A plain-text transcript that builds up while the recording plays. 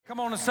Come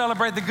on and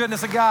celebrate the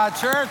goodness of God,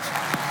 church.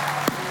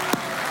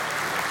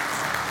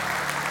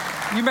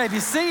 You may be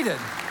seated.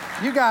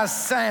 You guys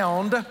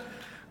sound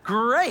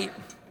great.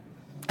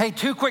 Hey,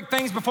 two quick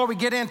things before we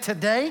get in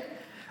today.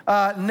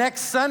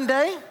 Next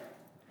Sunday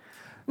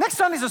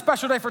is a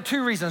special day for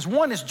two reasons.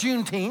 One is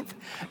Juneteenth,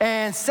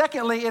 and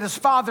secondly, it is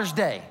Father's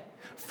Day.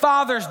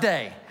 Father's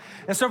Day.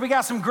 And so we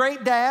got some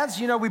great dads.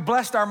 You know, we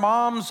blessed our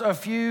moms a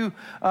few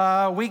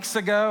weeks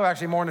ago,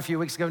 actually more than a few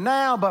weeks ago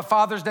now, but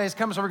Father's Day is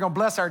coming, so we're gonna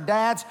bless our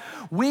dads.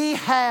 We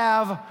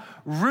have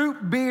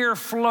root beer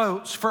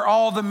floats for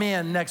all the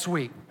men next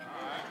week.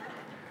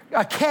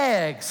 A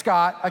keg,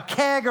 Scott, a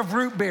keg of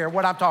root beer,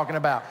 what I'm talking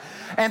about.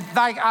 And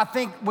I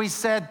think we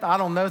said,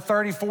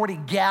 30, 40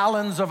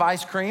 gallons of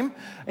ice cream.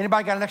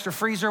 Anybody got an extra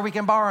freezer we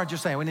can borrow? I'm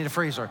just saying, we need a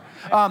freezer.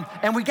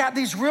 And we got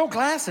these real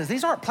glasses.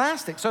 These aren't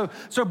plastic. So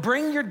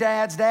bring your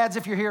dads. Dads,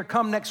 if you're here,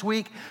 come next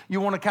week.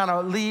 You want to kind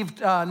of leave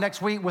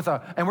next week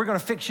and we're going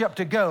to fix you up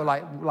to go,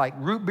 like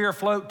root beer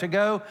float to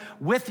go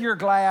with your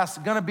glass.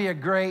 Going to be a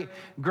great,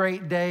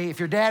 great day. If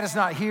your dad is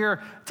not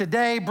here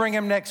today, bring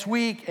him next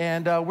week.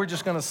 And we're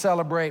just going to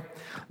celebrate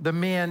the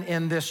men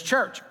in this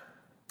church.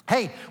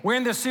 Hey, we're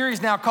in this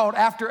series now called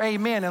After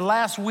Amen, and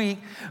last week,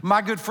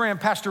 my good friend,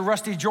 Pastor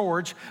Rusty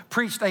George,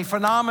 preached a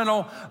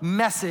phenomenal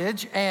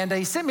message, and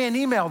he sent me an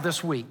email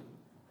this week.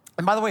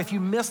 And by the way, if you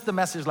missed the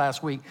message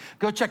last week,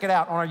 go check it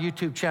out on our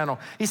YouTube channel.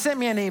 He sent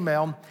me an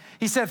email.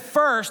 He said,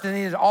 first, and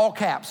he did all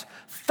caps,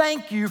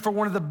 thank you for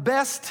one of the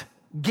best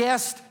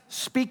guest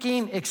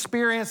speaking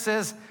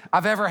experiences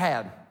I've ever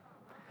had.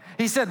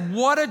 He said,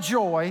 what a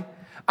joy.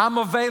 I'm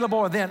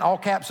available, and then all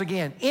caps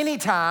again,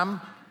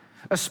 anytime,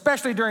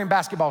 especially during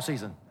basketball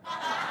season.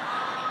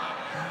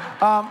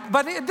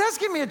 But it does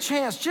give me a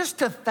chance just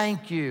to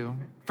thank you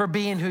for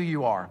being who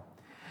you are.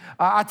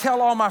 I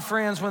tell all my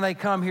friends when they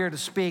come here to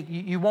speak,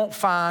 you won't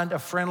find a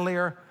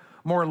friendlier,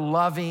 more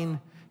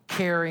loving,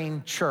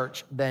 caring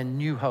church than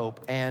New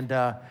Hope.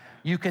 And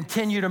you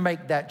continue to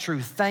make that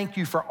true. Thank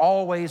you for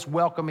always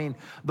welcoming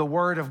the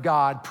word of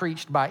God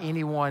preached by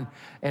anyone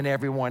and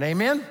everyone.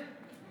 Amen?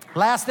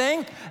 Last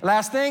thing,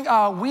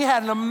 we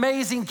had an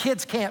amazing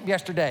kids camp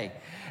yesterday.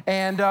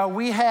 And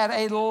we had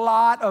a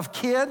lot of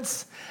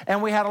kids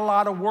and we had a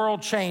lot of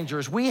world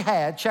changers.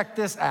 Check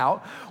this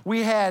out,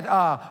 we had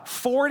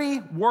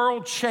 40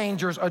 world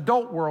changers,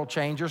 adult world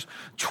changers,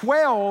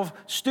 12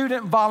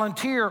 student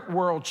volunteer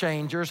world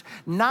changers,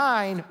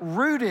 9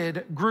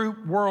 rooted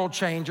group world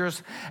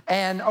changers,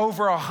 and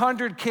over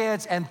 100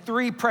 kids and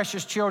 3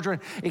 precious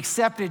children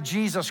accepted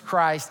Jesus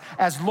Christ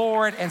as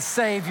Lord and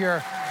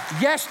Savior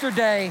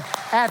yesterday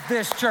at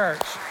this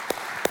church.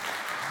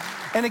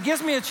 And it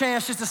gives me a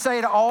chance just to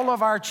say to all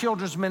of our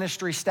children's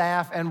ministry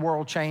staff and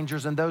world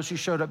changers and those who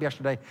showed up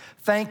yesterday,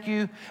 thank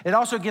you. It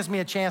also gives me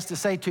a chance to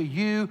say to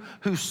you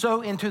who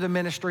sow into the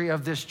ministry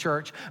of this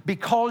church,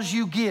 because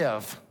you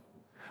give,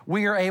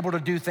 we are able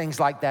to do things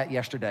like that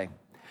yesterday.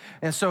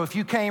 And so if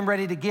you came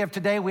ready to give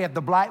today, we have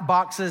the black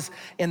boxes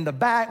in the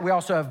back. We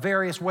also have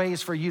various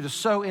ways for you to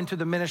sow into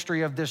the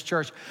ministry of this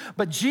church.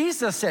 But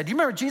Jesus said, you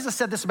remember Jesus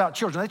said this about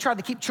children. They tried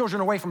to keep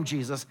children away from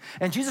Jesus.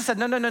 And Jesus said,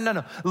 no.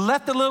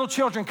 Let the little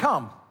children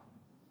come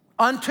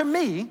unto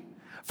me,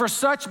 for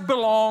such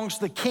belongs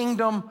the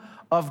kingdom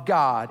of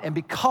God. And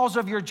because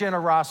of your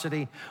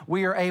generosity,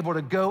 we are able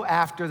to go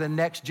after the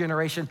next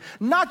generation,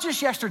 not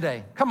just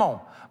yesterday, come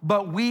on,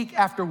 but week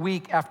after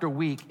week after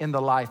week in the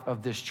life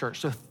of this church.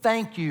 So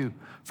thank you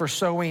for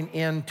sowing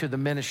into the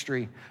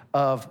ministry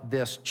of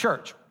this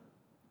church.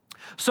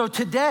 So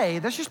today,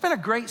 there's just been a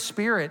great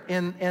spirit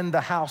in the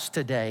house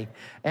today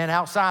and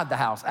outside the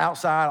house,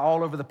 outside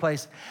all over the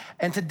place.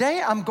 And today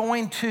I'm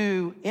going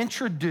to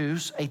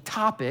introduce a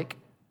topic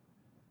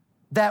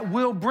that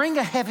will bring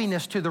a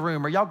heaviness to the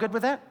room. Are y'all good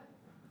with that?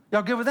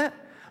 Y'all good with that?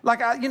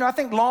 I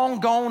think long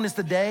gone is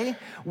the day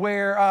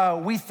where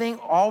we think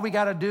all we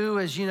got to do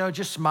is,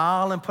 just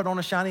smile and put on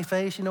a shiny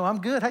face.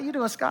 I'm good. How you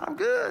doing, Scott? I'm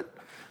good.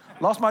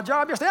 Lost my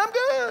job yesterday. I'm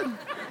good.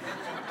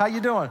 How you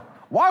doing?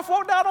 Wife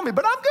walked out on me,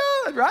 but I'm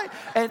good, right?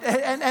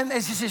 And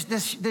it's just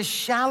this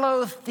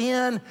shallow,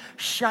 thin,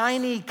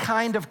 shiny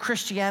kind of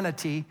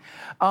Christianity.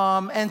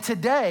 And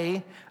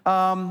today,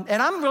 and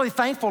I'm really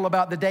thankful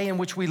about the day in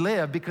which we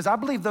live, because I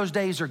believe those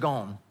days are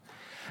gone.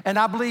 And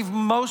I believe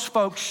most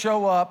folks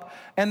show up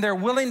and they're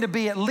willing to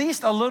be at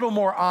least a little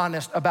more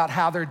honest about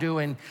how they're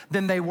doing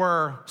than they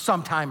were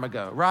some time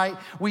ago, right?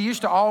 I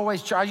used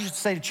to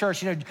say to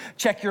church,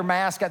 check your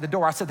mask at the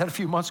door. I said that a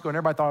few months ago and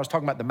everybody thought I was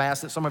talking about the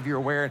mask that some of you are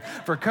wearing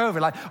for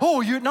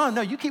COVID.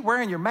 No, you keep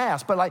wearing your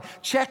mask, but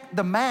check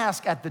the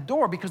mask at the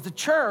door, because the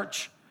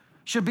church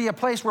should be a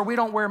place where we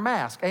don't wear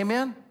masks,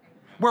 amen?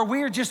 Where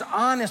we are just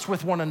honest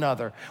with one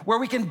another, where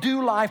we can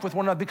do life with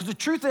one another, because the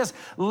truth is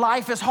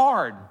life is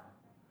hard.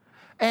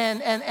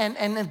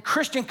 And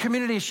Christian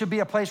communities should be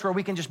a place where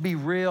we can just be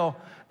real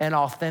and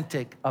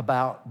authentic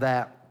about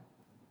that.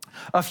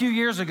 A few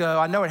years ago,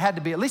 I know it had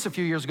to be at least a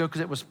few years ago because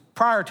it was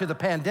prior to the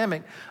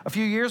pandemic. A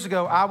few years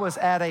ago, I was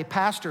at a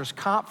pastor's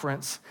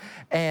conference,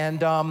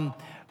 and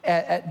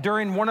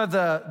during one of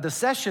the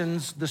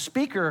sessions, the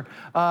speaker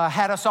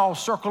had us all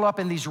circle up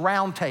in these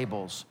round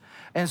tables.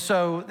 And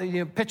so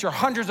you picture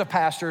hundreds of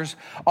pastors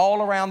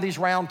all around these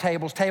round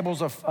tables,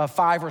 tables of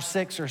 5 or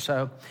 6 or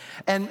so.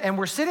 And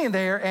we're sitting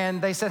there,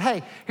 and they said,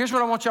 hey, here's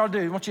what I want y'all to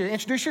do. I want you to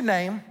introduce your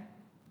name,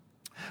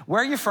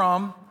 where are you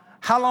from,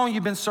 how long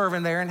you've been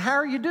serving there, and how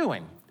are you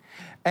doing?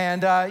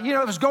 And,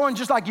 it was going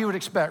just like you would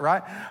expect,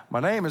 right? My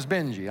name is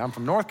Benji. I'm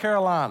from North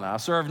Carolina. I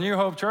serve New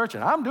Hope Church,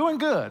 and I'm doing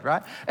good,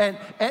 right? And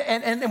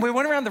we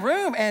went around the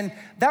room, and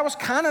that was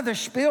kind of the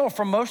spiel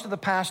from most of the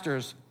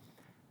pastors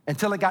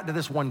until it got to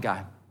this one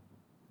guy.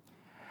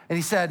 And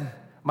he said,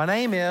 my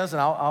name is,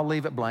 and I'll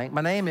leave it blank.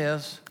 My name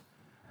is,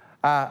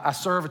 I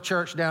serve a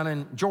church down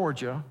in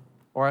Georgia,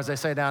 or as they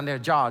say down there,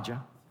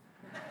 Georgia.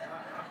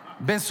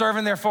 Been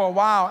serving there for a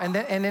while. And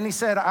then he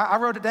said, I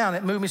wrote it down.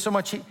 It moved me so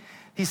much.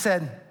 He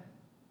said,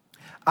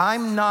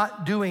 I'm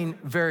not doing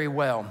very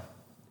well.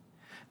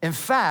 In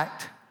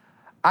fact,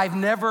 I've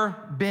never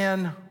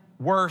been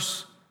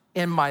worse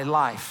in my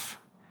life.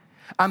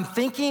 I'm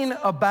thinking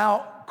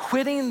about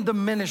quitting the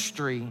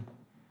ministry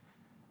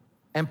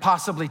and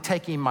possibly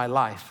taking my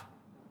life.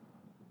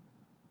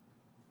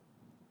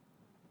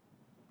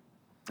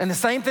 And the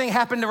same thing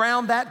happened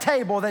around that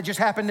table that just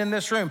happened in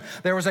this room.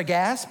 There was a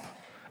gasp.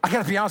 I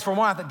gotta be honest, for a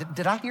while, I thought,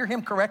 did I hear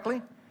him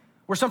correctly?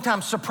 We're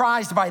sometimes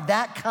surprised by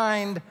that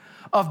kind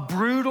of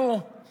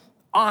brutal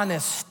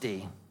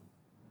honesty.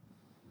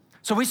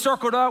 So we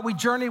circled up, we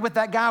journeyed with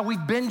that guy,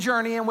 we've been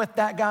journeying with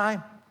that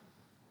guy.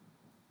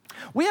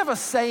 We have a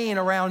saying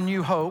around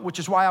New Hope, which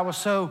is why I was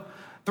so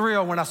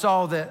thrilled when I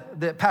saw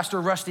that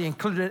Pastor Rusty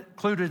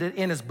included it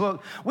in his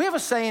book. We have a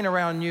saying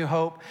around New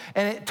Hope,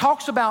 and it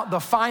talks about the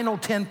final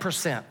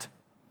 10%.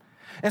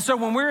 And so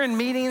when we're in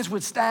meetings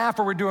with staff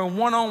or we're doing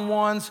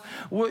one-on-ones,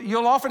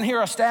 you'll often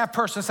hear a staff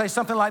person say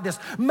something like this,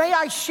 may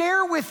I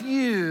share with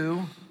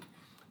you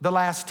the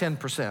last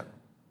 10%?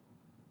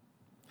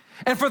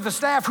 And for the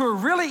staff who are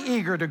really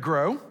eager to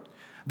grow,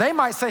 they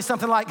might say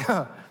something like,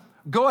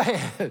 go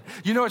ahead.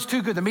 You know it's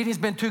too good. The meeting's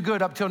been too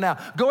good up till now.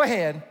 Go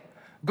ahead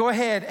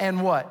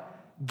and what?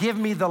 Give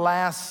me the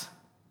last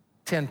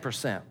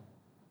 10%.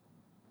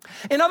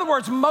 In other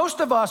words, most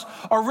of us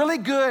are really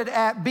good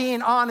at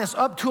being honest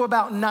up to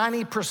about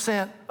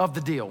 90% of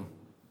the deal.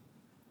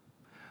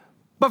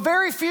 But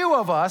very few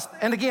of us,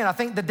 and again, I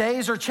think the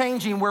days are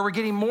changing where we're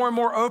getting more and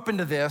more open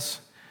to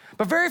this,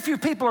 but very few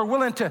people are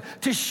willing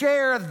to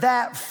share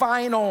that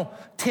final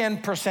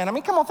 10%. I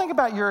mean, come on, think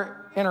about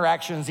your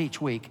interactions each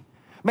week.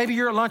 Maybe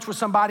you're at lunch with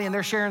somebody and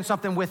they're sharing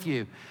something with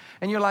you.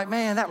 And you're like,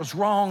 man, that was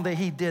wrong that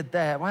he did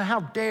that. Well, how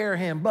dare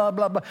him, blah,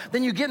 blah, blah.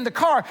 Then you get in the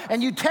car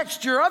and you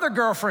text your other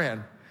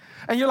girlfriend.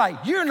 And you're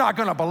like, you're not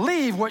gonna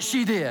believe what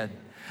she did.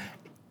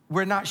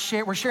 We're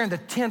sharing the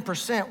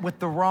 10% with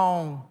the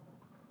wrong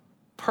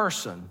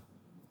person.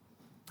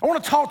 I wanna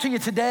talk to you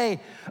today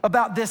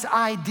about this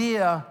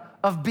idea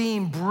of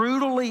being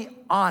brutally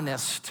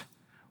honest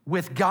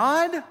with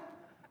God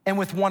and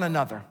with one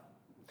another.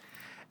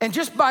 And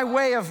just by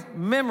way of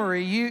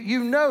memory,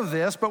 you know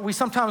this, but we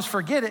sometimes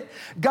forget it.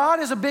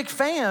 God is a big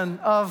fan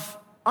of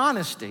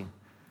honesty.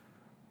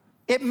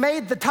 It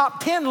made the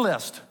top 10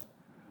 list.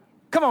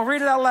 Come on,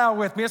 read it out loud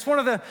with me. It's one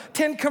of the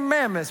 10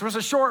 commandments. It was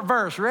a short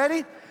verse.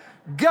 Ready?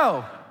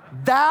 Go.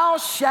 Thou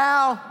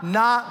shalt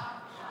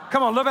not.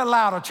 Come on, a little bit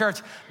louder, church.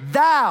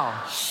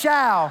 Thou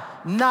shalt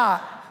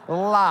not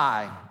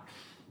lie.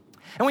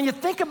 And when you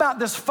think about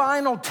this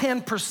final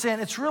 10%,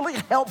 it's really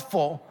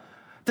helpful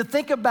to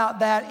think about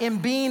that in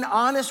being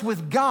honest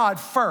with God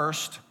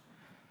first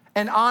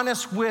and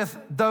honest with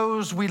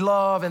those we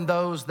love and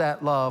those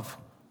that love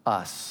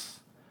us.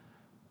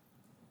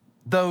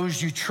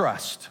 Those you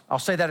trust. I'll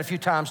say that a few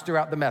times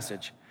throughout the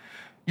message.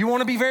 You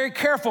want to be very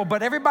careful,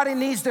 but everybody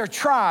needs their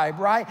tribe,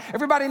 right?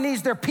 Everybody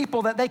needs their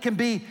people that they can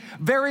be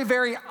very,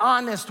 very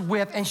honest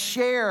with and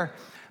share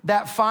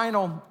that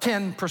final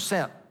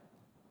 10%.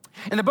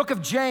 In the book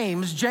of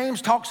James,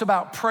 James talks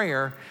about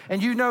prayer,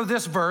 and you know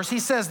this verse. He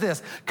says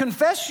this,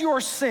 confess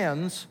your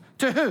sins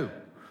to who?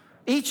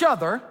 Each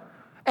other,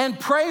 and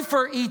pray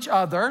for each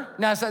other.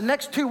 Now, the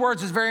next 2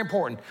 words is very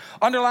important.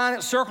 Underline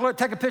it, circle it,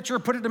 take a picture,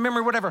 put it to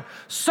memory, whatever.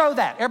 So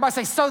that, everybody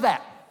say, so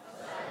that.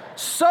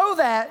 So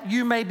that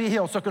you may be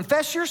healed. So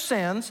confess your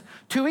sins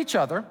to each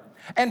other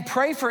and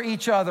pray for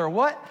each other.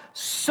 What?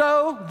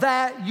 So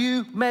that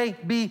you may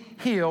be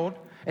healed.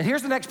 And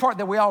here's the next part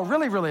that we all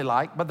really, really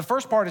like, but the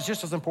first part is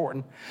just as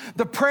important.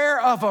 The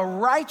prayer of a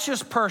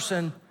righteous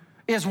person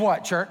is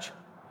what, church?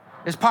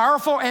 Is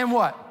powerful and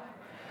what?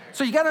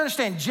 So you gotta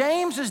understand,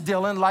 James is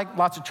dealing, like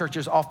lots of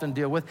churches often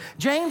deal with,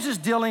 James is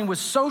dealing with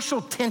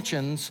social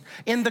tensions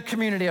in the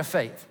community of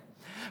faith.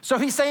 So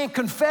he's saying,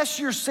 confess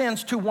your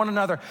sins to one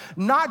another,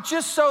 not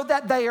just so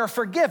that they are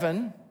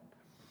forgiven,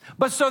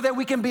 but so that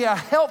we can be a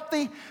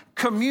healthy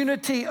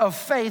community of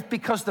faith,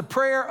 because the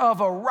prayer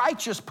of a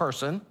righteous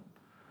person,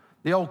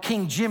 the old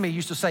King Jimmy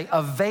used to say,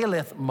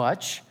 availeth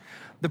much.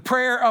 The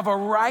prayer of a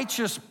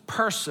righteous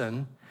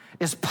person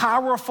is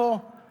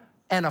powerful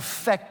and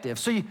effective.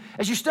 So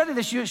as you study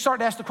this, you start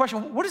to ask the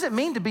question, what does it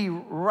mean to be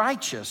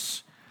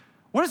righteous?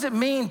 What does it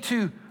mean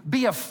to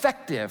be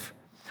effective?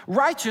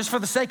 Righteous, for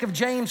the sake of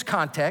James'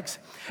 context,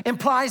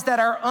 implies that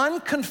our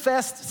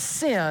unconfessed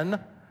sin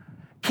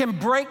can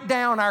break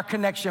down our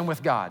connection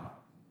with God.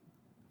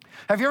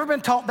 Have you ever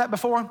been taught that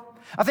before?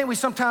 I think we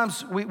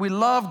sometimes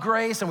love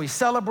grace and we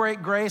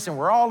celebrate grace and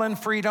we're all in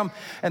freedom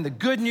and the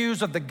good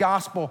news of the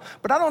gospel.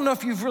 But I don't know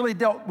if you've really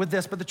dealt with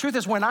this, but the truth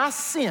is when I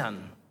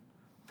sin,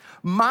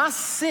 my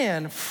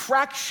sin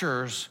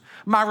fractures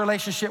my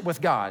relationship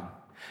with God.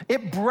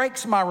 It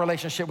breaks my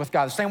relationship with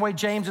God. The same way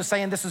James is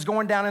saying this is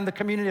going down in the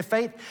community of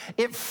faith,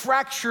 it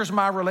fractures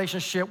my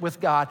relationship with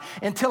God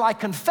until I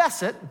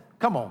confess it,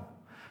 come on,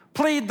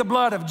 plead the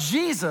blood of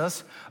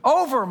Jesus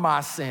over my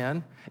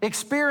sin,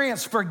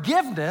 experience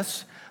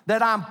forgiveness,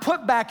 that I'm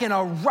put back in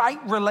a right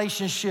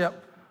relationship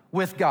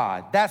with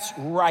God. That's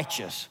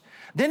righteous.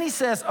 Then he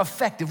says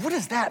effective. What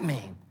does that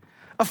mean?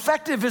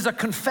 Effective is a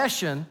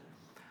confession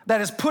that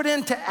is put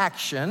into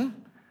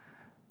action,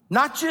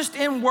 not just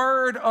in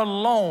word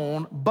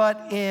alone,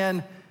 but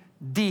in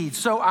deed.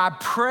 So I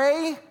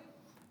pray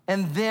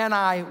and then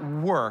I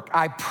work.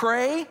 I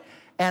pray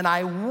and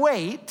I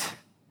wait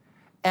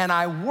and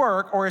I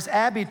work, or as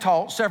Abby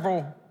taught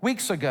several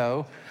weeks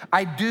ago,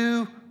 I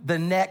do the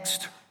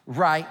next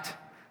right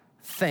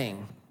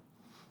thing.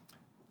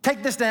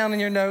 Take this down in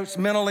your notes,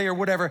 mentally or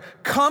whatever.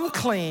 Come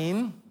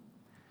clean,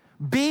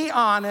 be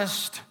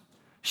honest,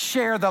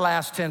 share the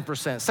last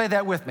 10%. Say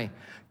that with me.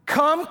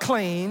 Come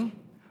clean,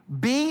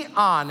 be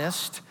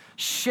honest,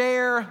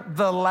 share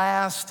the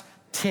last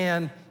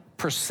 10%.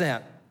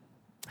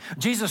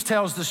 Jesus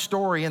tells this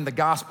story in the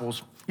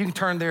Gospels. You can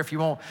turn there if you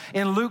want.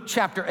 In Luke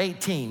chapter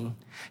 18,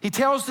 he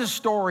tells this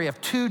story of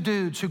two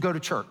dudes who go to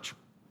church.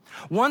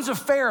 One's a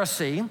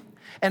Pharisee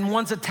and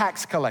one's a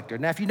tax collector.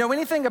 Now, if you know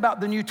anything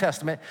about the New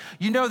Testament,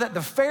 you know that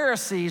the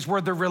Pharisees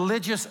were the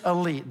religious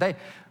elite.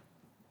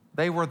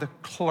 They were the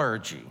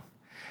clergy,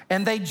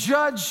 and they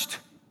judged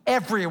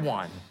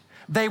everyone.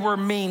 They were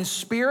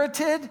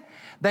mean-spirited.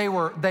 They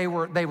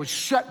would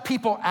shut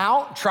people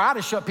out, try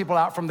to shut people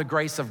out from the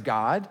grace of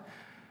God.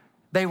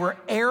 They were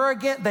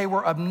arrogant. They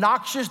were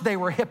obnoxious. They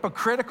were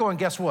hypocritical. And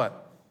guess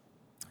what?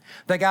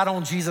 They got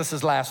on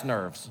Jesus' last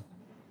nerves.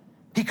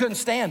 He couldn't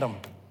stand them.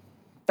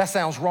 That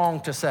sounds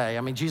wrong to say.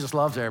 I mean, Jesus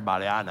loves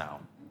everybody, I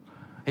know.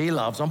 He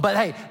loves them. But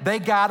hey, they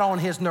got on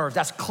his nerves.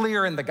 That's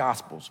clear in the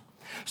Gospels.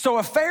 So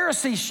a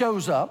Pharisee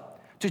shows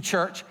up to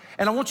church,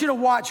 and I want you to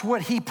watch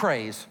what he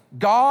prays.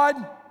 God,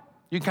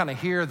 you can kind of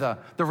hear the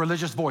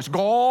religious voice.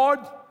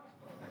 God,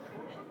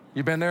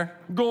 you been there?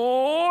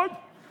 God,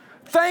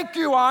 thank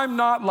you I'm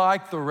not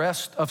like the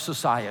rest of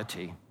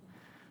society.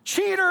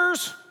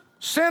 Cheaters,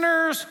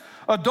 sinners,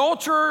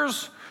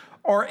 adulterers,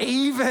 or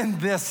even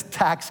this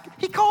tax.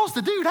 He calls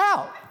the dude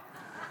out.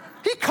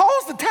 He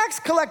calls the tax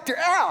collector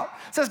out.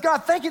 Says,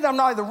 God, thank you that I'm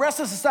not like the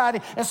rest of society,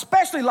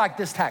 especially like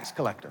this tax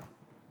collector.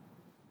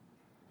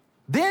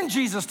 Then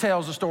Jesus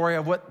tells the story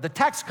of what the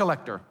tax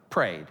collector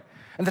prayed.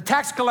 And the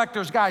tax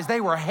collectors, guys, they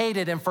were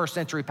hated in first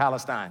century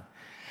Palestine.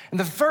 And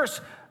the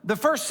first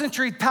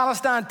century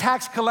Palestine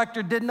tax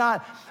collector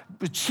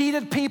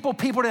cheated people.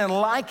 People didn't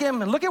like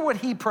him. And look at what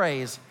he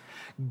prays.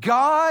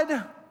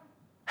 God,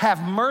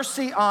 have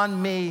mercy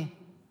on me,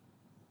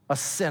 a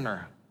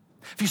sinner.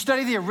 If you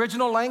study the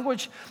original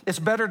language, it's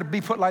better to be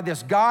put like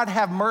this. God,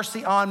 have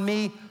mercy on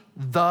me,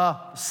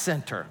 the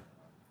sinner.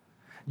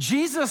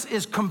 Jesus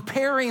is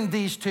comparing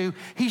these two.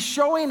 He's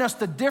showing us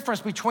the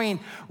difference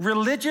between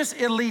religious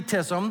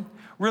elitism,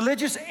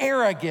 religious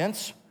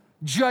arrogance,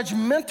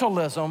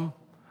 judgmentalism,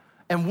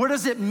 and what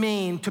does it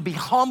mean to be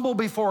humble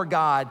before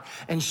God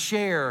and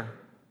share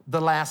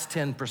the last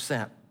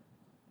 10%.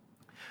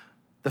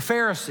 The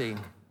Pharisee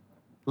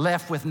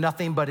left with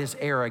nothing but his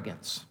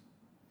arrogance.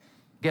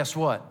 Guess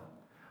what?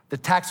 The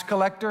tax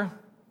collector,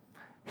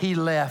 he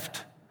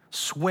left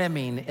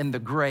swimming in the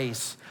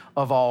grace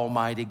of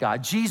Almighty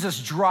God.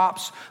 Jesus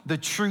drops the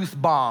truth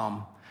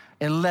bomb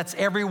and lets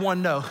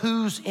everyone know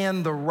who's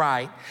in the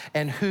right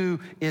and who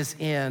is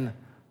in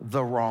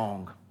the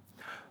wrong.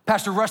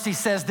 Pastor Rusty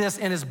says this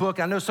in his book.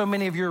 I know so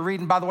many of you are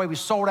reading. By the way, we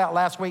sold out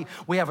last week.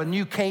 We have a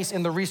new case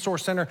in the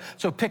Resource Center,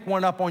 so pick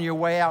one up on your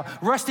way out.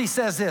 Rusty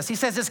says this. He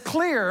says, it's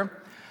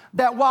clear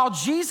that while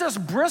Jesus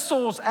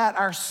bristles at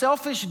our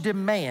selfish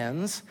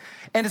demands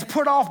and is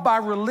put off by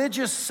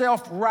religious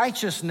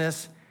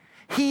self-righteousness,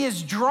 he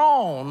is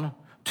drawn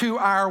to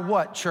our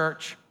what,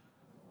 church?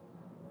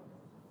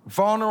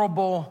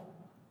 Vulnerable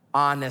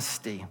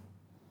honesty.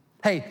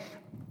 Hey,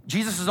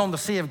 Jesus is on the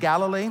Sea of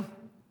Galilee.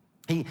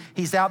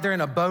 He's out there in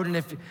a boat, and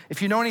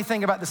if you know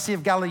anything about the Sea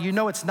of Galilee, you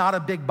know it's not a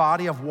big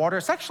body of water.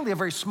 It's actually a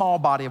very small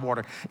body of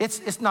water.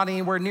 It's not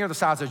anywhere near the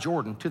size of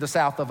Jordan to the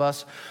south of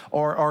us,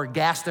 or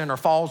Gaston or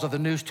Falls of the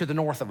Neuse to the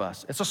north of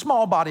us. It's a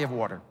small body of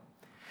water.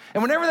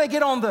 And whenever they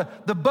get on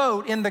the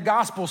boat in the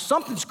gospel,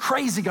 something's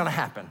crazy gonna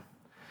happen.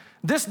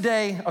 This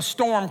day, a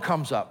storm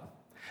comes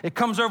up. It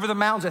comes over the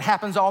mountains. It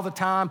happens all the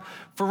time.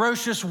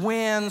 Ferocious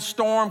wind,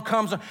 storm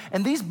comes,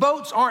 and these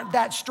boats aren't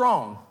that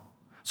strong.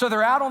 So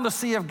they're out on the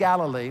Sea of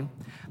Galilee.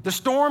 The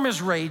storm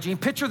is raging.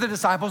 Picture the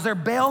disciples. They're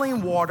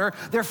bailing water.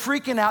 They're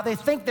freaking out. They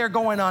think they're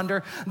going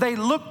under. They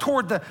look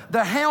toward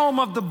the helm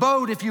of the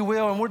boat, if you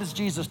will, and what is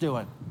Jesus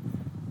doing?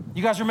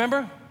 You guys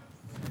remember?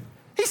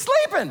 He's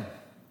sleeping.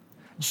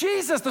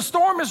 Jesus, the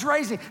storm is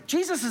raging.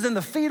 Jesus is in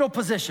the fetal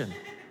position.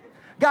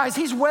 Guys,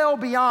 he's well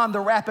beyond the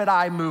rapid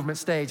eye movement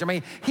stage. I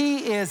mean,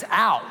 he is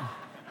out.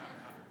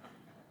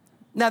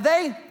 Now,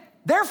 they're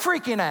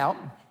freaking out.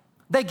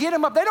 They get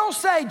him up. They don't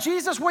say,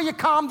 Jesus, will you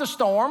calm the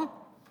storm?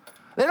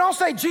 They don't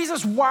say,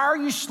 Jesus, why are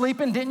you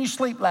sleeping? Didn't you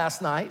sleep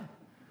last night?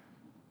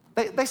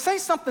 They say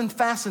something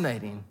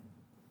fascinating.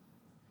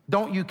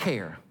 Don't you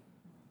care?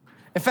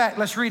 In fact,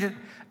 let's read it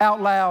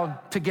out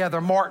loud together.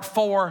 Mark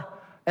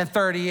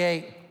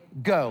 4:38,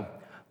 go.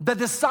 The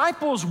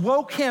disciples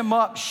woke him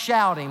up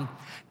shouting,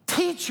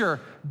 Teacher,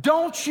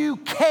 don't you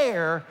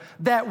care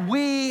that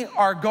we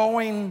are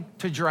going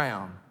to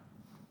drown?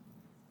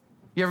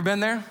 You ever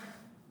been there?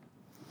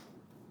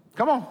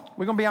 Come on,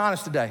 we're gonna be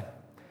honest today.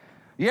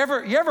 You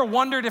ever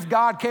wondered if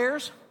God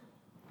cares?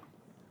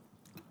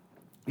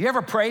 You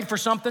ever prayed for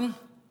something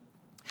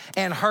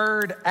and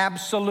heard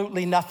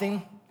absolutely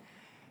nothing?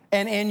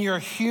 And in your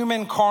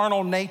human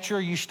carnal nature,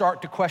 you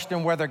start to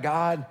question whether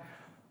God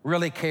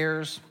really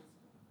cares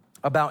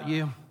about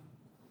you?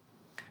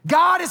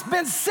 God, it's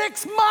been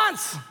 6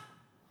 months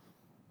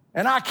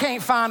and I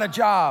can't find a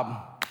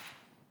job.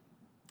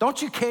 Don't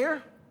you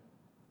care?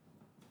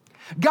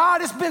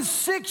 God, it's been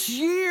 6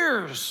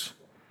 years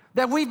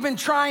that we've been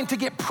trying to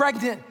get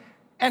pregnant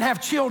and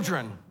have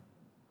children.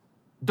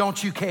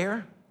 Don't you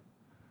care?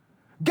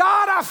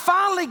 God, I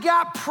finally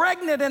got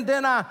pregnant and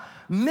then I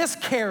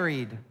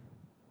miscarried.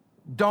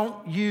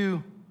 Don't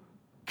you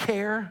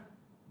care?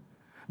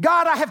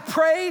 God, I have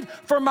prayed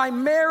for my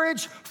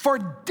marriage for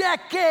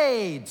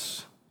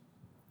decades.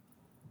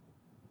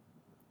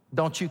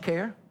 Don't you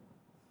care?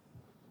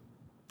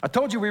 I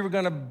told you we were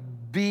gonna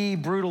be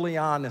brutally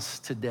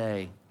honest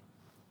today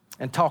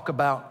and talk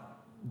about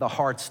the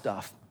hard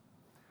stuff.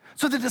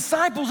 So the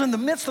disciples in the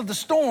midst of the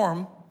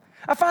storm,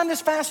 I find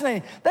this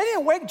fascinating. They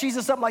didn't wake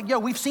Jesus up like, yo,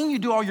 we've seen you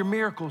do all your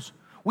miracles.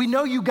 We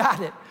know you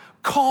got it.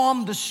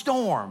 Calm the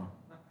storm.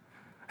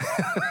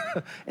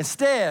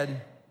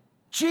 Instead,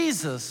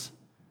 Jesus,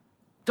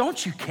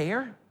 don't you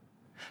care?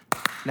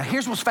 Now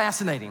here's what's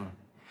fascinating.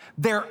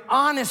 Their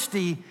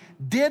honesty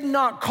did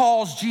not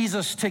cause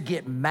Jesus to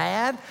get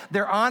mad.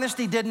 Their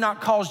honesty did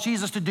not cause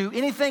Jesus to do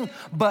anything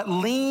but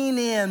lean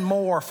in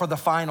more for the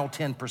final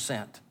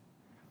 10%.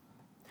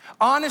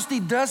 Honesty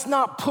does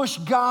not push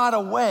God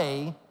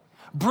away.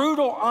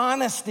 Brutal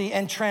honesty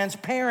and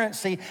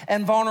transparency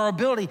and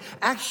vulnerability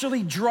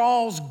actually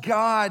draws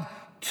God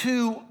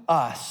to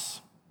us.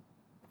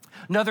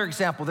 Another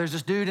example, there's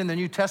this dude in the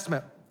New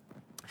Testament.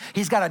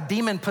 He's got a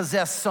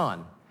demon-possessed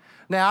son.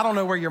 Now, I don't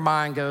know where your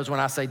mind goes when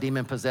I say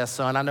demon-possessed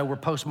son. I know we're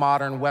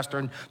postmodern,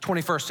 Western,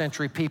 21st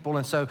century people,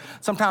 and so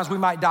sometimes we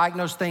might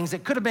diagnose things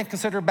that could have been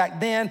considered back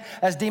then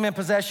as demon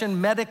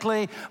possession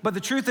medically, but the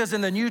truth is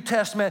in the New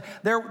Testament,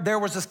 there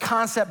was this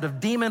concept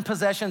of demon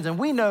possessions, and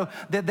we know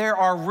that there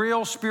are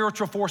real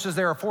spiritual forces.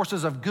 There are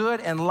forces of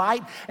good and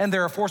light, and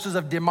there are forces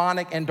of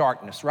demonic and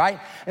darkness, right?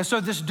 And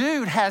so this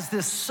dude has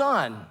this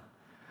son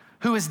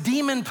who is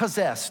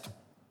demon-possessed.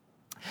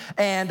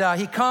 And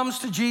he comes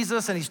to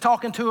Jesus and he's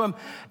talking to him.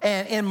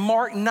 And in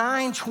Mark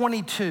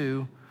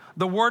 9:22,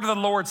 the word of the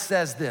Lord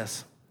says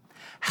this,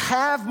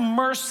 have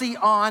mercy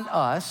on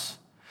us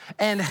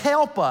and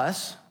help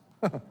us.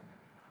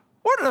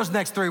 What are those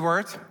next three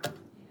words?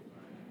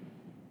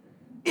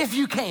 If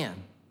you can.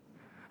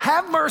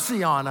 Have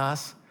mercy on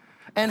us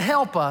and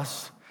help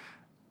us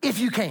if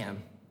you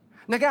can.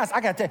 Now guys, I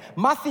gotta tell you,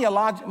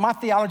 my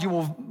theology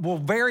will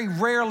very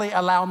rarely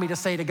allow me to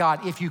say to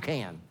God, if you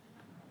can,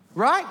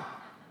 right?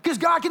 Because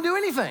God can do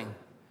anything.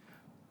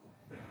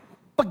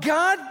 But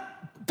God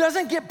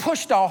doesn't get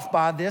pushed off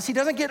by this. He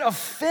doesn't get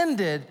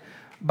offended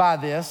by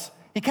this.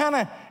 He kind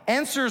of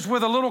answers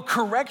with a little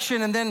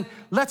correction and then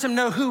lets him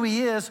know who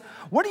he is.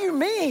 What do you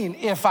mean,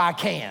 if I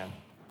can?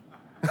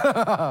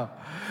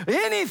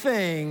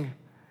 Anything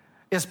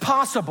is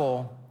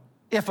possible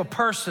if a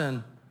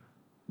person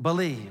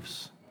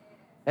believes.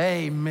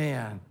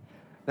 Amen.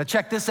 Now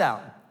check this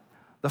out.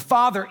 The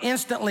father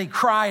instantly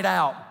cried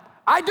out,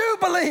 I do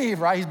believe,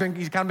 right?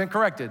 He's kind of been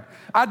corrected.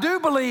 I do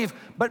believe,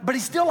 but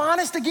he's still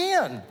honest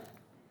again.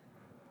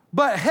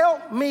 But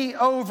help me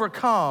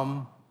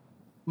overcome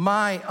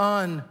my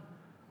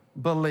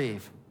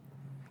unbelief.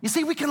 You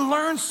see, we can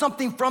learn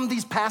something from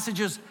these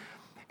passages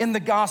in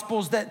the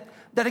Gospels that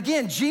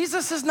again,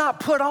 Jesus is not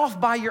put off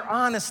by your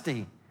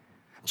honesty.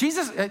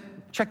 Jesus,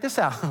 check this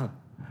out.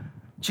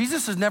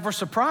 Jesus is never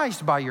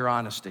surprised by your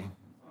honesty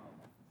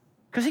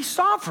because he's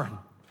sovereign.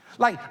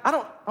 Like, I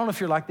don't know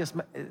if you're like this.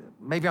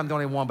 Maybe I'm the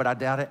only one, but I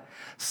doubt it.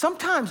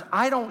 Sometimes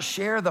I don't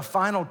share the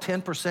final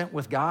 10%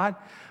 with God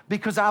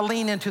because I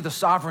lean into the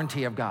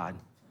sovereignty of God.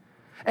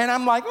 And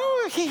I'm like,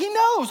 oh, he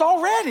knows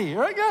already,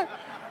 right?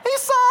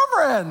 He's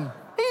sovereign.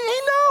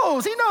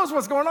 He knows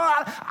what's going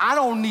on. I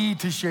don't need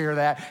to share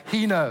that.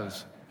 He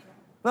knows.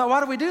 Now, why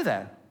do we do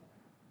that?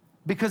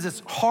 Because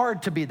it's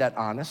hard to be that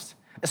honest.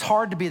 It's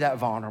hard to be that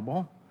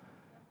vulnerable.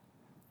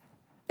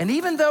 And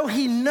even though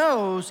he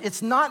knows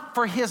it's not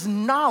for his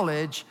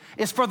knowledge,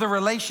 it's for the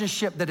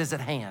relationship that is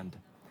at hand.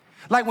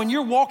 Like when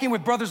you're walking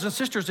with brothers and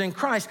sisters in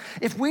Christ,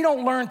 if we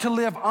don't learn to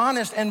live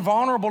honest and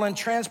vulnerable and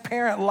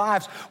transparent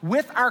lives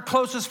with our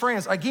closest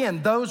friends,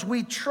 again, those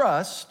we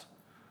trust,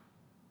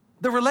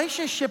 the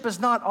relationship is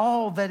not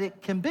all that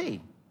it can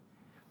be.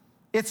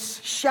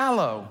 It's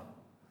shallow.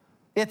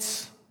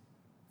 It's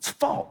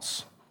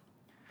false.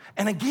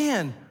 And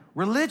again,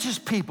 religious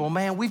people,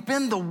 man, we've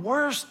been the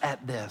worst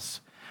at this.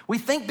 We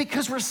think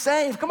because we're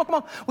saved, come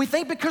on. We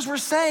think because we're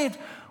saved,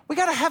 we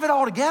gotta have it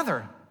all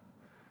together.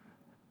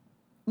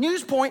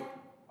 News point,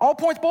 all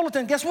points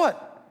bulletin, guess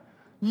what?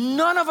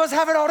 None of us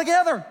have it all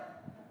together.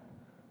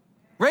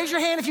 Raise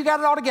your hand if you got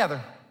it all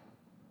together.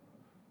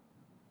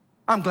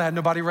 I'm glad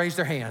nobody raised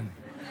their hand.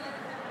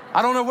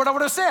 I don't know what I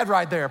would have said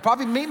right there.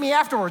 Probably meet me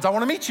afterwards. I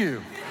wanna meet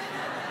you.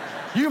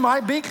 You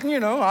might be,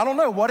 I don't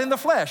know, what in the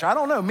flesh? I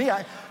don't know,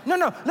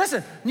 No,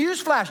 listen,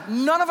 newsflash,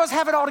 none of us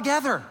have it all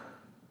together.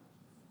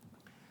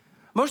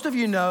 Most of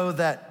you know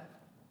that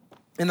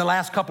in the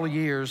last couple of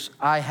years,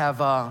 I've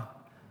gone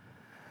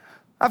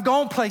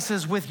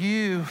places with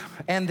you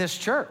and this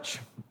church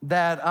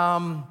that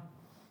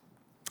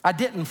I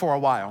didn't for a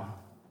while.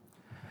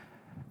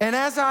 And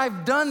as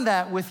I've done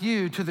that with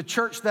you to the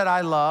church that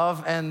I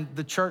love and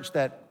the church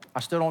that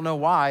I still don't know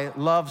why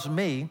loves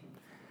me,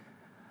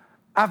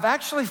 I've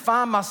actually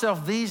find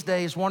myself these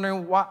days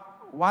wondering,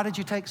 why did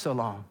you take so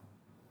long?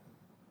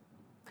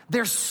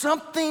 There's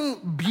something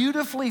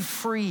beautifully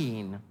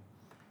freeing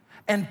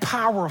and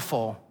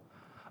powerful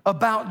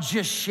about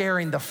just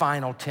sharing the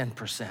final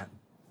 10%.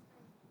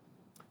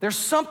 There's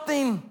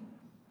something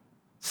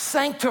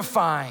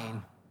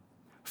sanctifying,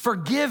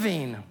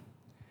 forgiving,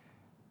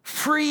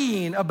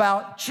 freeing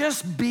about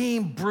just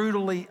being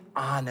brutally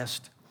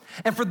honest.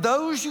 And for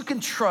those you can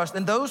trust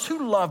and those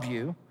who love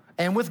you,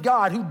 and with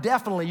God, who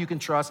definitely you can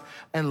trust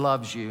and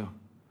loves you,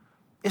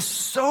 it's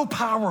so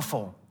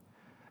powerful.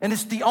 And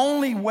it's the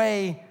only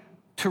way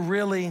to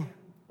really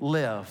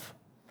live.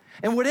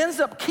 And what ends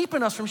up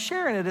keeping us from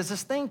sharing it is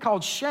this thing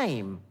called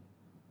shame.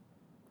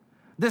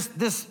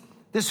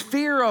 This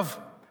fear of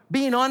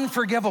being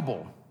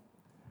unforgivable.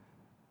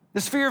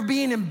 This fear of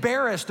being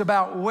embarrassed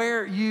about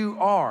where you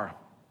are.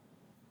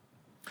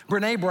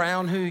 Brene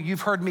Brown, who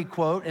you've heard me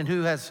quote and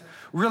who has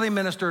really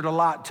ministered a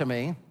lot to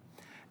me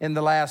in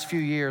the last few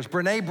years.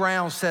 Brene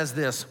Brown says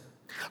this: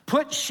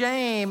 put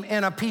shame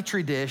in a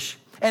petri dish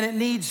and it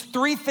needs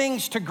 3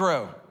 things to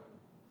grow: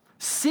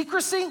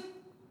 secrecy,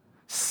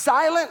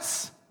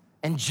 silence,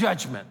 and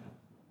judgment.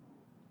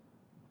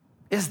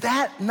 Is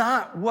that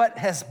not what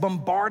has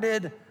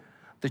bombarded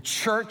the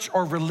church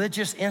or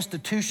religious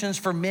institutions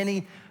for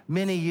many,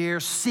 many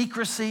years?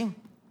 Secrecy,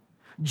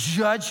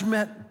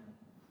 judgment,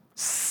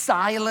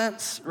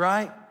 silence,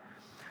 right?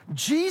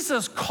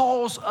 Jesus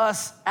calls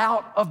us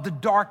out of the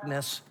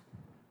darkness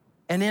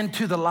and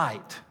into the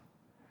light.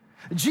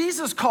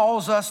 Jesus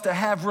calls us to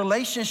have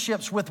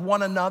relationships with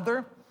one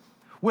another,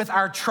 with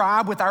our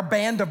tribe, with our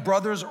band of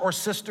brothers or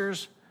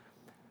sisters,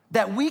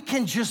 that we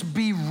can just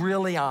be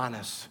really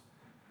honest.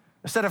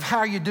 Instead of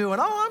how you doing,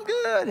 oh, I'm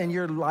good, and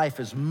your life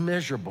is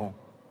miserable.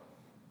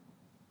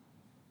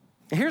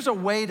 And here's a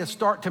way to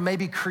start to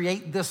maybe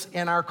create this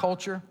in our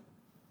culture.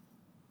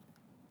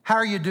 How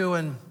are you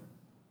doing,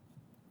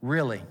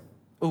 really?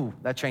 Ooh,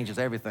 that changes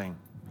everything.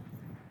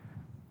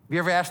 Have you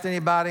ever asked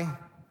anybody,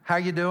 how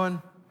you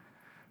doing?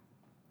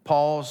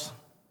 Pause.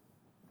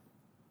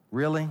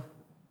 Really? And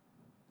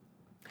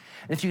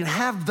if you can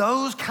have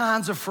those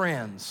kinds of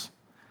friends,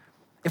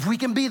 if we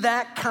can be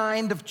that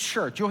kind of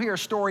church, you'll hear a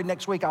story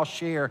next week I'll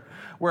share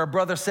where a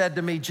brother said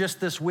to me just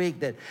this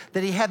week that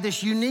he had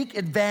this unique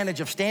advantage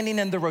of standing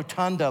in the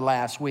rotunda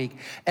last week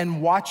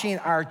and watching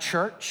our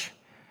church,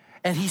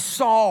 and he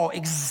saw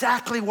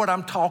exactly what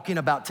I'm talking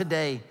about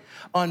today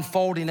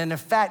unfolding. And in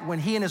fact, when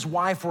he and his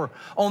wife were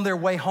on their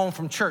way home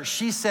from church,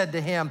 she said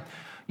to him,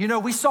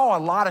 we saw a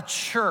lot of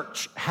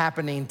church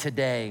happening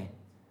today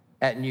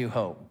at New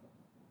Hope.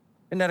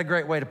 Isn't that a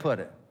great way to put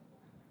it?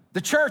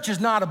 The church is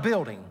not a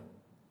building.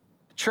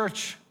 The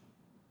church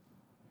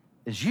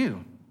is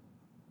you.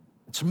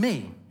 It's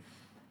me.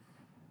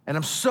 And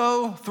I'm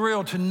so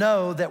thrilled to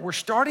know that we're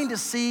starting to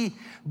see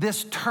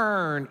this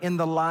turn in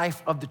the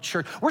life of the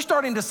church. We're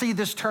starting to see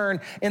this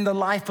turn in the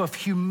life of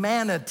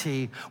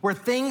humanity, where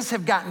things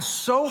have gotten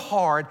so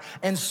hard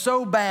and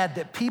so bad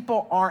that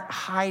people aren't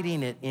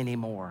hiding it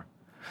anymore.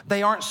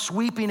 They aren't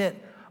sweeping it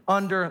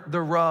under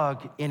the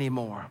rug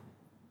anymore.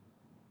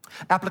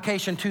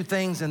 Application, 2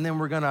 things, and then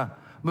we're gonna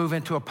move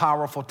into a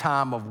powerful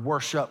time of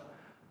worship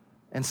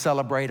and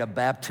celebrate a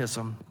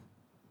baptism.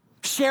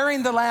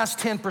 Sharing the last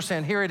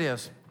 10%, here it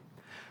is.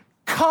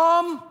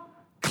 Come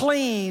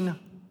clean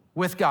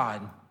with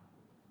God.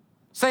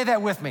 Say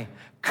that with me.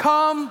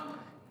 Come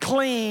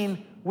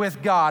clean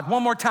with God.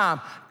 One more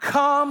time.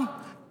 Come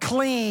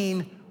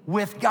clean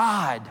with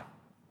God.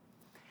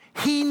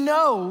 He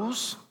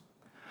knows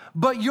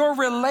But your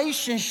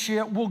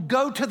relationship will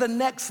go to the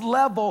next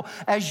level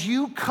as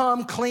you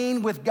come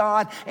clean with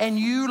God and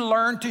you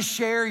learn to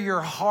share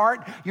your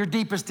heart, your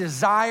deepest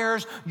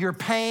desires, your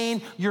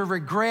pain, your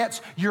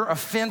regrets, your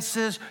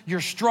offenses,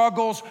 your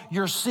struggles,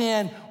 your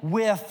sin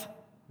with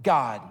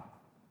God.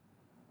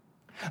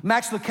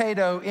 Max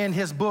Lucado, in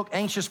his book,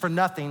 Anxious for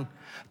Nothing,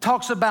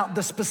 talks about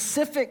the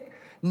specific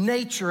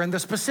nature and the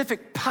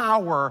specific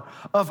power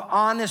of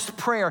honest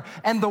prayer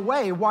and the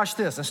way, watch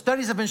this, and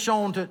studies have been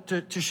shown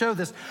to show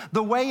this,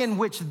 the way in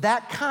which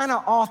that kind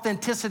of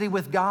authenticity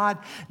with God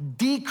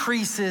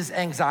decreases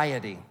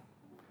anxiety,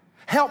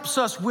 helps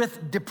us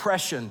with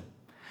depression.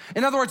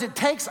 In other words, it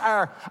takes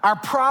our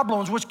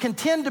problems, which can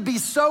tend to be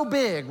so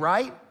big,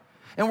 right?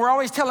 And we're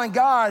always telling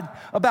God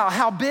about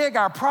how big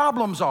our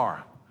problems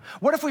are.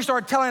 What if we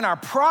start telling our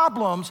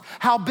problems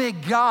how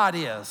big God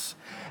is?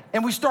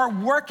 And we start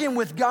working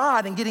with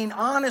God and getting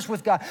honest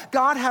with God.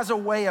 God has a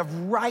way of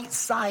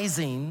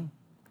right-sizing,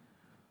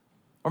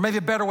 or maybe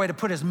a better way to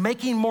put it is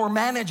making more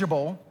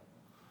manageable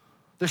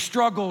the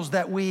struggles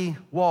that we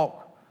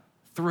walk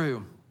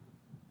through.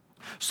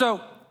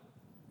 So,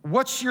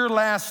 what's your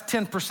last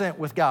 10%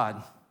 with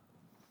God?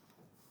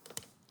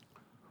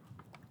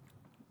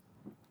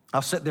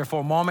 I'll sit there for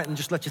a moment and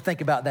just let you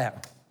think about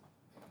that.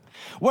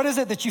 What is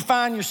it that you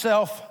find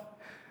yourself,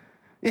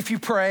 if you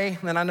pray,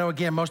 and I know,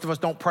 again, most of us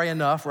don't pray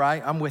enough,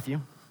 right? I'm with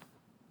you.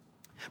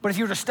 But if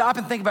you were to stop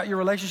and think about your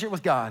relationship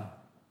with God,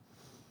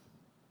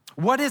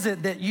 what is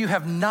it that you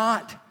have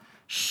not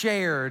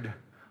shared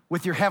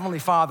with your Heavenly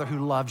Father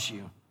who loves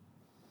you,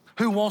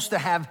 who wants to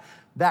have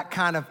that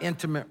kind of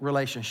intimate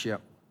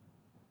relationship?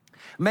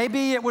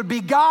 Maybe it would be,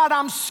 God,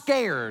 I'm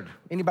scared.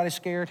 Anybody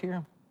scared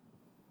here?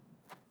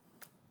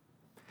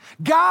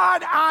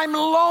 God, I'm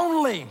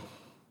lonely.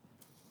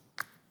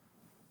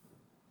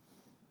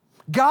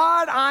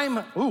 God,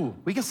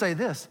 we can say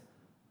this,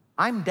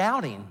 I'm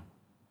doubting.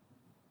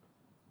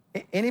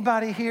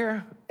 Anybody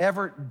here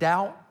ever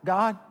doubt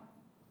God?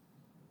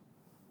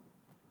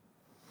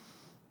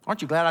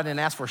 Aren't you glad I didn't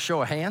ask for a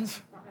show of hands?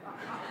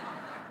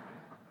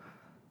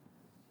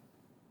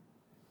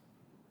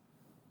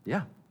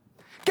 Yeah.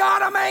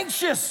 God, I'm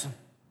anxious.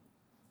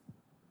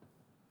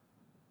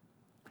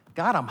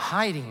 God, I'm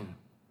hiding.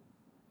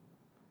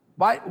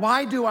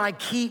 Why do I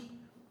keep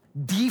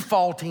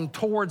defaulting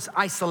towards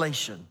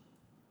isolation?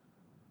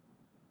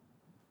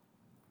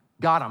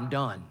 God, I'm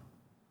done.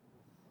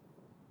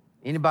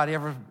 Anybody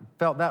ever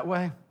felt that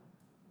way?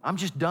 I'm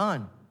just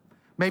done.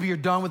 Maybe you're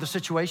done with the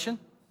situation.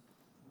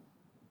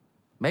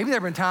 Maybe there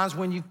have been times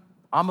when you've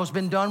almost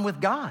been done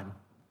with God.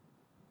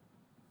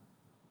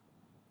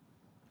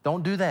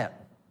 Don't do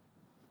that.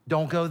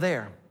 Don't go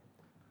there.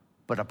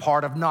 But a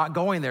part of not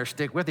going there,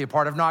 stick with you, a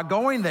part of not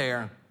going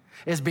there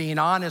is being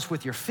honest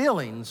with your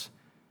feelings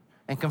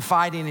and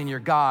confiding in your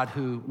God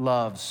who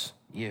loves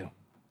you.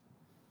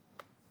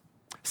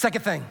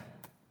 Second thing,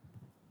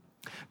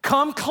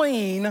 come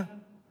clean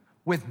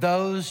with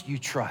those you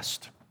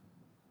trust.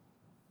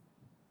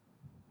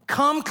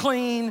 Come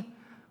clean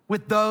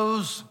with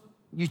those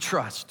you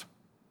trust.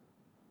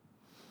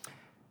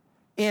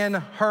 In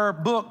her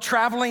book,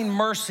 Traveling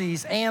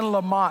Mercies, Anne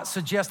Lamott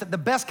suggests that the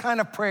best kind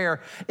of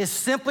prayer is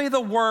simply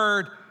the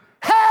word,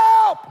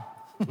 help!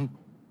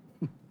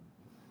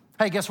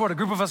 Hey, guess what? A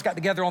group of us got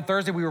together on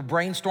Thursday. We were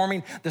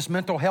brainstorming this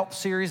mental health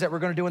series that we're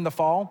going to do in the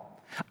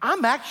fall.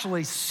 I'm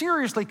actually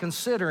seriously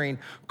considering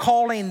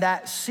calling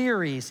that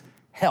series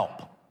Help.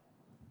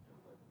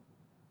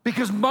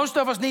 Because most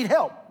of us need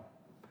help.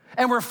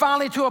 And we're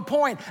finally to a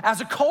point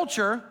as a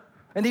culture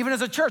and even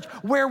as a church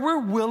where we're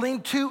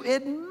willing to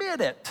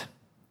admit it.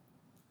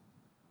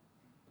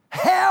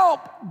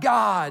 Help,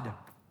 God.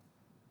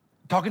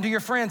 Talking to your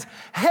friends,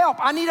 help,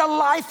 I need a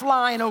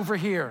lifeline over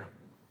here.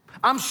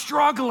 I'm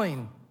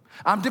struggling.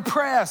 I'm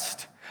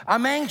depressed.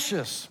 I'm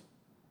anxious.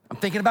 I'm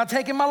thinking about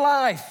taking my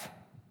life.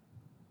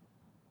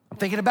 I'm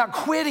thinking about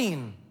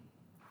quitting.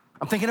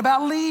 I'm thinking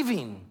about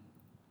leaving.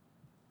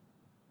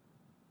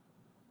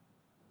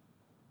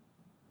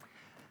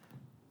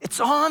 It's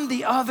on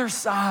the other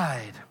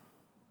side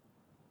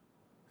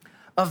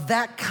of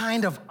that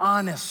kind of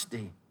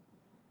honesty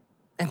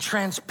and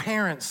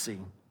transparency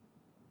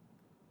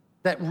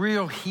that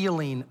real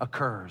healing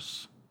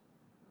occurs.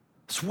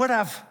 It's what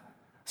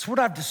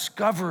I've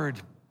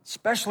discovered,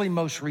 especially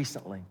most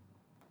recently.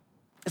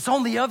 It's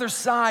on the other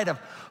side of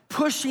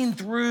pushing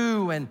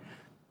through and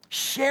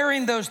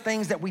sharing those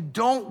things that we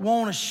don't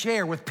want to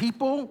share with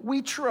people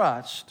we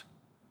trust,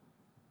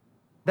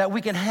 that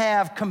we can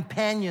have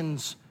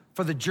companions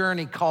for the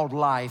journey called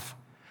life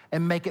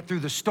and make it through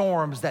the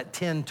storms that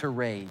tend to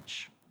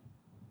rage.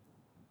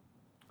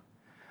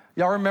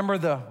 Y'all remember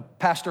the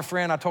pastor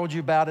friend I told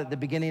you about at the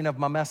beginning of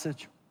my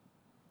message?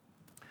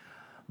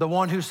 The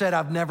one who said,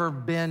 I've never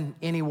been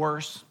any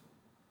worse.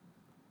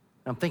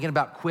 I'm thinking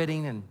about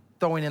quitting and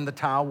throwing in the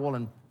towel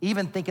and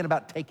even thinking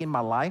about taking my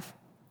life.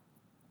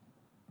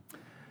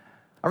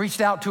 I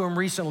reached out to him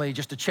recently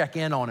just to check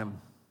in on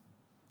him.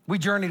 We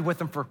journeyed with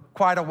him for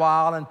quite a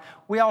while, and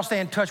we all stay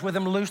in touch with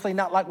him loosely,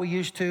 not like we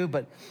used to,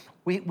 but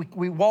we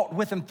walked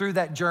with him through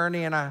that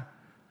journey, and I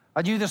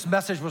I knew this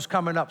message was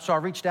coming up, so I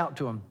reached out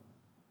to him.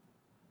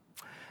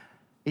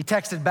 He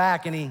texted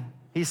back and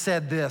he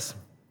said this.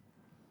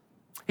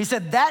 He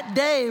said, that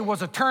day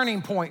was a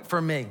turning point for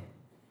me.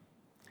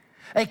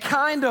 A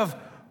kind of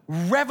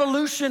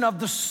revolution of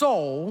the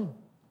soul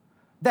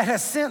that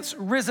has since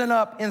risen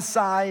up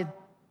inside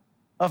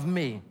of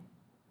me.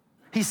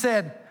 He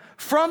said,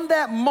 from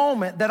that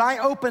moment that I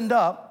opened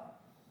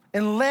up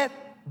and let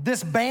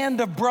this band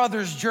of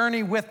brothers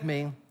journey with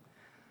me,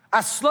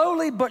 I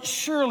slowly but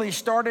surely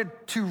started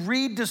to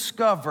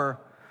rediscover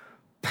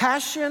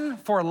passion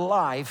for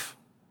life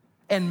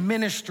and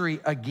ministry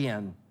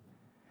again.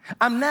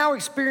 I'm now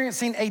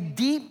experiencing a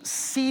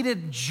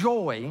deep-seated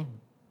joy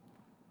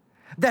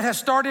that has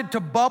started to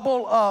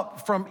bubble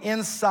up from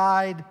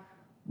inside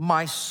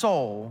my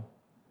soul,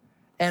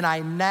 and I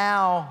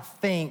now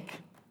think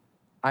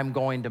I'm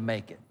going to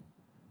make it.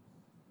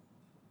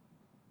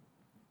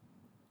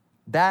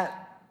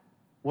 That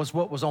was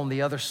what was on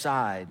the other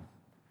side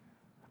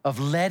of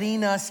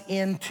letting us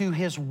into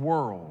his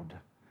world,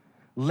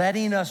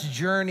 letting us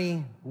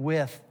journey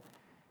with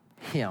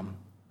him.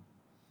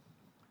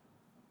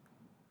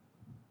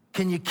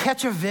 Can you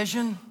catch a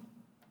vision?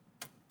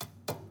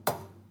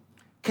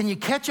 Can you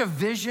catch a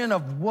vision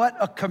of what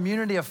a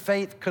community of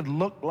faith could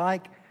look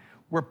like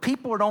where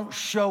people don't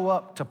show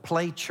up to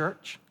play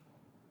church?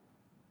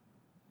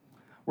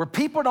 Where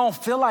people don't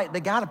feel like they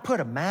got to put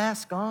a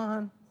mask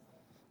on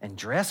and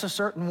dress a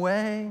certain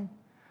way?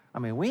 I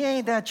mean, we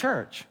ain't that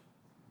church.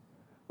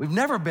 We've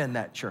never been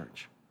that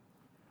church.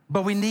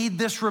 But we need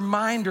this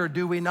reminder,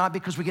 do we not?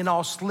 Because we can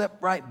all slip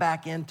right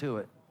back into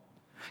it.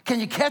 Can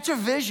you catch a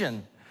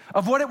vision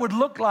of what it would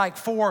look like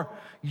for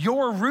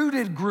your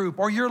rooted group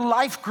or your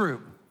life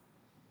group,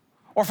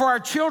 or for our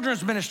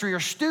children's ministry or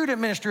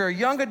student ministry or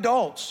young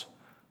adults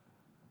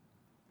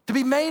to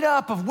be made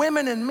up of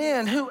women and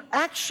men who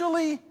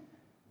actually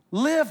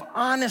live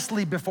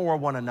honestly before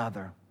one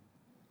another?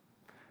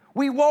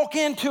 We walk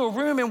into a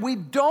room and we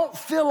don't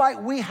feel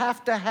like we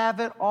have to have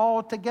it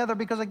all together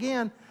because,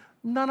 again,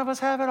 none of us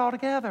have it all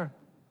together.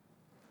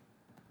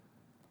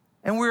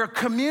 And we're a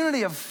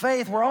community of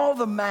faith where all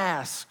the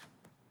masks,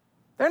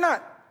 they're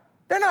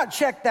not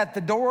checked at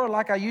the door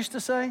like I used to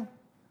say.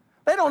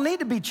 They don't need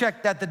to be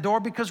checked at the door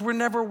because we're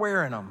never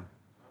wearing them.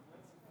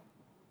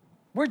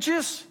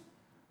 This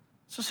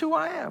is who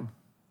I am.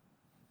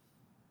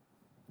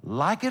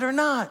 Like it or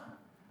not,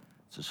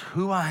 this is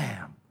who I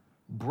am.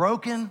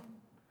 Broken,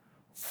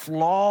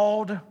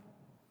 flawed,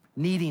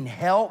 needing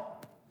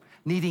help,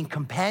 needing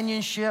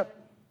companionship,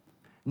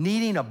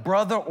 needing a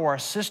brother or a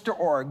sister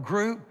or a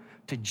group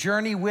to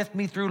journey with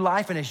me through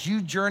life. And as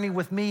you journey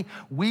with me,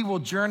 we will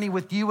journey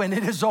with you. And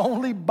it is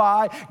only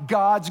by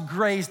God's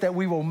grace that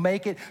we will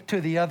make it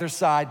to the other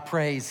side.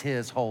 Praise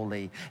his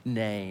holy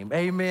name.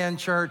 Amen,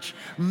 church.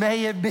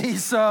 May it be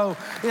so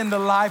in the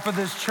life of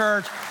this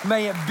church.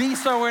 May it be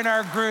so in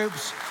our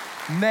groups.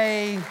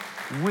 May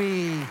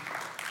we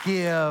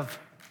give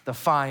the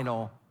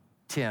final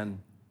 10%.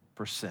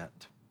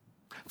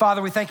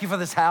 Father, we thank you for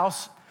this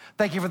house.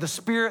 Thank you for the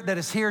spirit that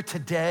is here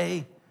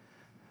today.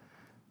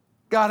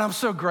 God, I'm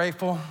so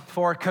grateful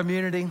for a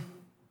community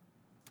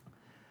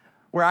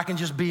where I can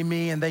just be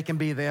me and they can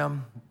be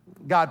them.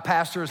 God,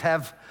 pastors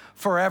have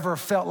forever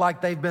felt like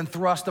they've been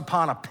thrust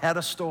upon a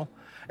pedestal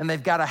and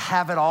they've got to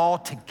have it all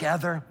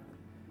together.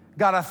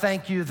 God, I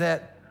thank you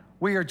that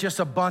we are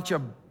just a bunch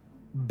of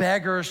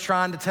beggars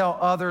trying to tell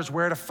others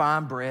where to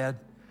find bread.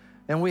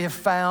 And we have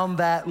found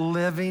that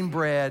living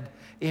bread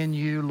in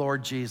you,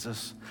 Lord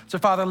Jesus. So,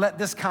 Father, let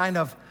this kind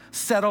of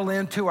settle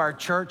into our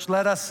church.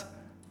 Let us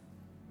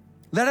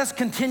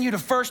continue to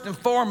first and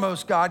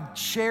foremost, God,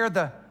 share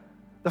the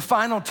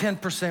final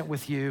 10%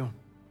 with you.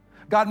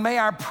 God, may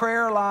our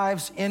prayer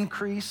lives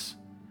increase.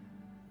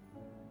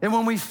 And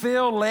when we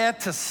feel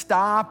led to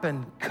stop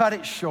and cut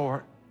it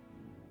short,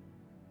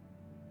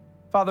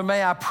 Father,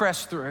 may I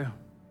press through.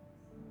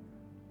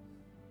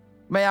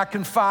 May I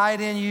confide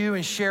in you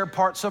and share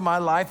parts of my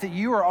life that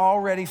you are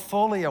already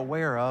fully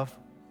aware of.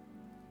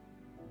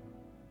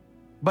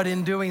 But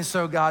in doing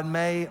so, God,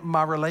 may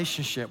my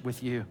relationship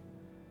with you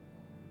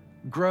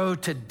grow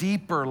to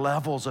deeper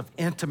levels of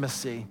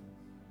intimacy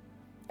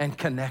and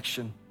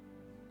connection.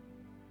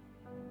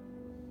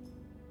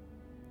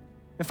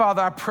 And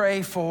Father, I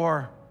pray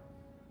for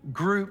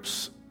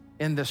groups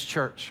in this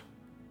church,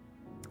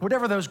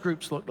 whatever those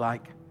groups look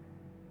like.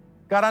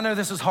 God, I know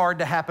this is hard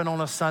to happen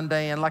on a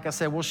Sunday, and like I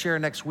said, we'll share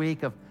next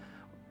week of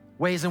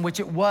ways in which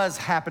it was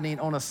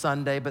happening on a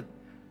Sunday, but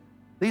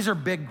these are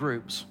big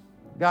groups.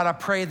 God, I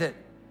pray that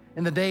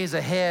in the days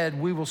ahead,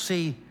 we will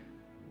see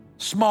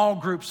small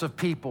groups of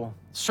people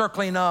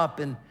circling up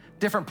in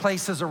different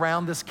places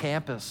around this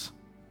campus.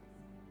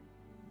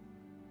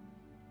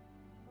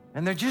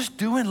 And they're just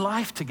doing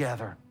life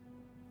together.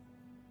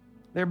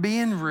 They're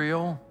being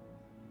real.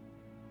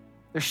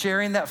 They're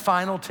sharing that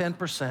final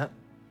 10%.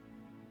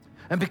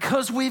 And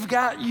because we've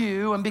got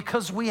you and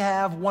because we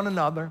have one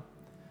another,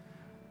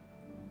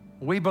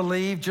 we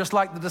believe, just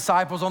like the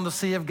disciples on the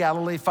Sea of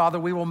Galilee, Father,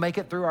 we will make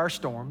it through our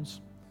storms.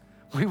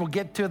 We will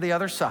get to the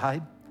other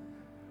side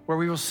where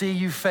we will see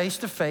you face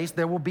to face.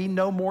 There will be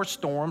no more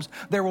storms.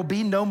 There will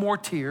be no more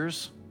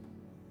tears.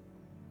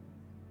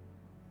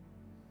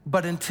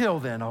 But until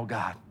then, oh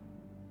God,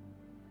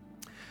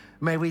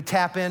 may we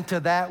tap into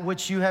that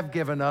which you have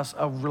given us,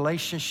 a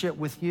relationship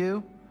with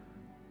you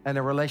and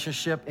a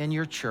relationship in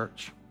your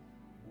church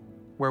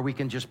where we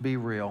can just be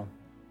real.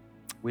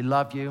 We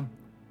love you,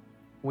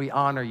 we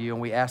honor you, and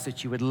we ask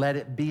that you would let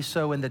it be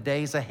so in the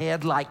days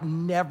ahead like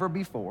never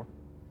before.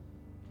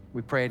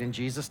 We pray it in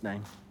Jesus'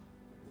 name.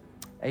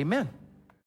 Amen.